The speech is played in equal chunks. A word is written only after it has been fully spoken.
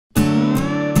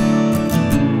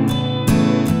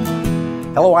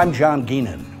Hello, I'm John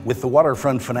Geenen with the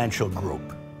Waterfront Financial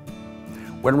Group.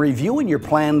 When reviewing your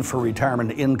plan for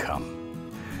retirement income,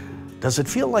 does it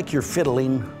feel like you're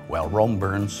fiddling while Rome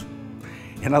burns?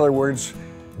 In other words,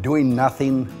 doing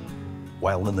nothing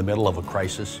while in the middle of a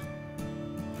crisis?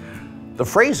 The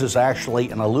phrase is actually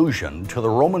an allusion to the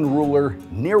Roman ruler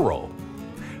Nero,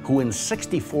 who in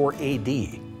 64 AD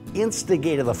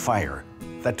instigated a fire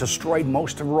that destroyed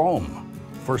most of Rome.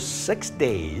 For 6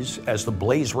 days, as the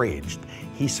blaze raged,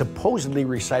 he supposedly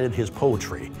recited his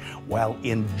poetry while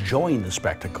enjoying the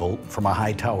spectacle from a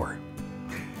high tower.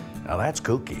 Now that's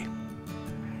kooky.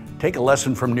 Take a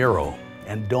lesson from Nero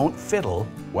and don't fiddle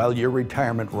while your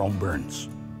retirement Rome burns.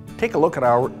 Take a look at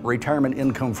our retirement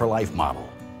income for life model.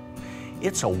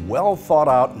 It's a well thought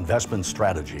out investment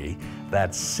strategy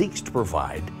that seeks to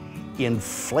provide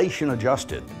inflation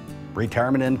adjusted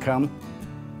retirement income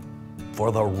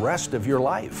for the rest of your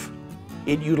life.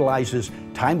 It utilizes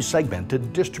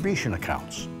time-segmented distribution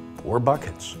accounts, or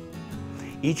buckets.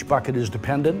 Each bucket is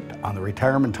dependent on the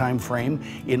retirement time frame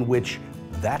in which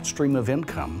that stream of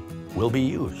income will be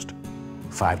used.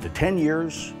 5 to 10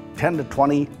 years, 10 to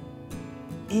 20,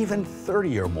 even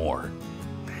 30 or more.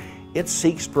 It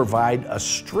seeks to provide a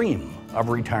stream of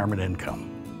retirement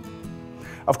income.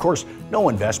 Of course, no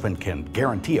investment can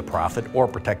guarantee a profit or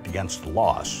protect against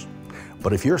loss.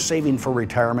 But if you're saving for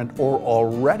retirement or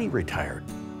already retired,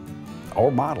 our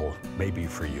model may be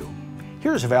for you.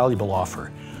 Here's a valuable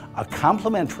offer: a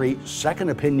complimentary second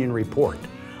opinion report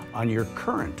on your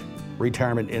current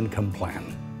retirement income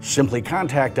plan. Simply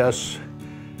contact us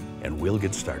and we'll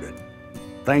get started.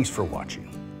 Thanks for watching.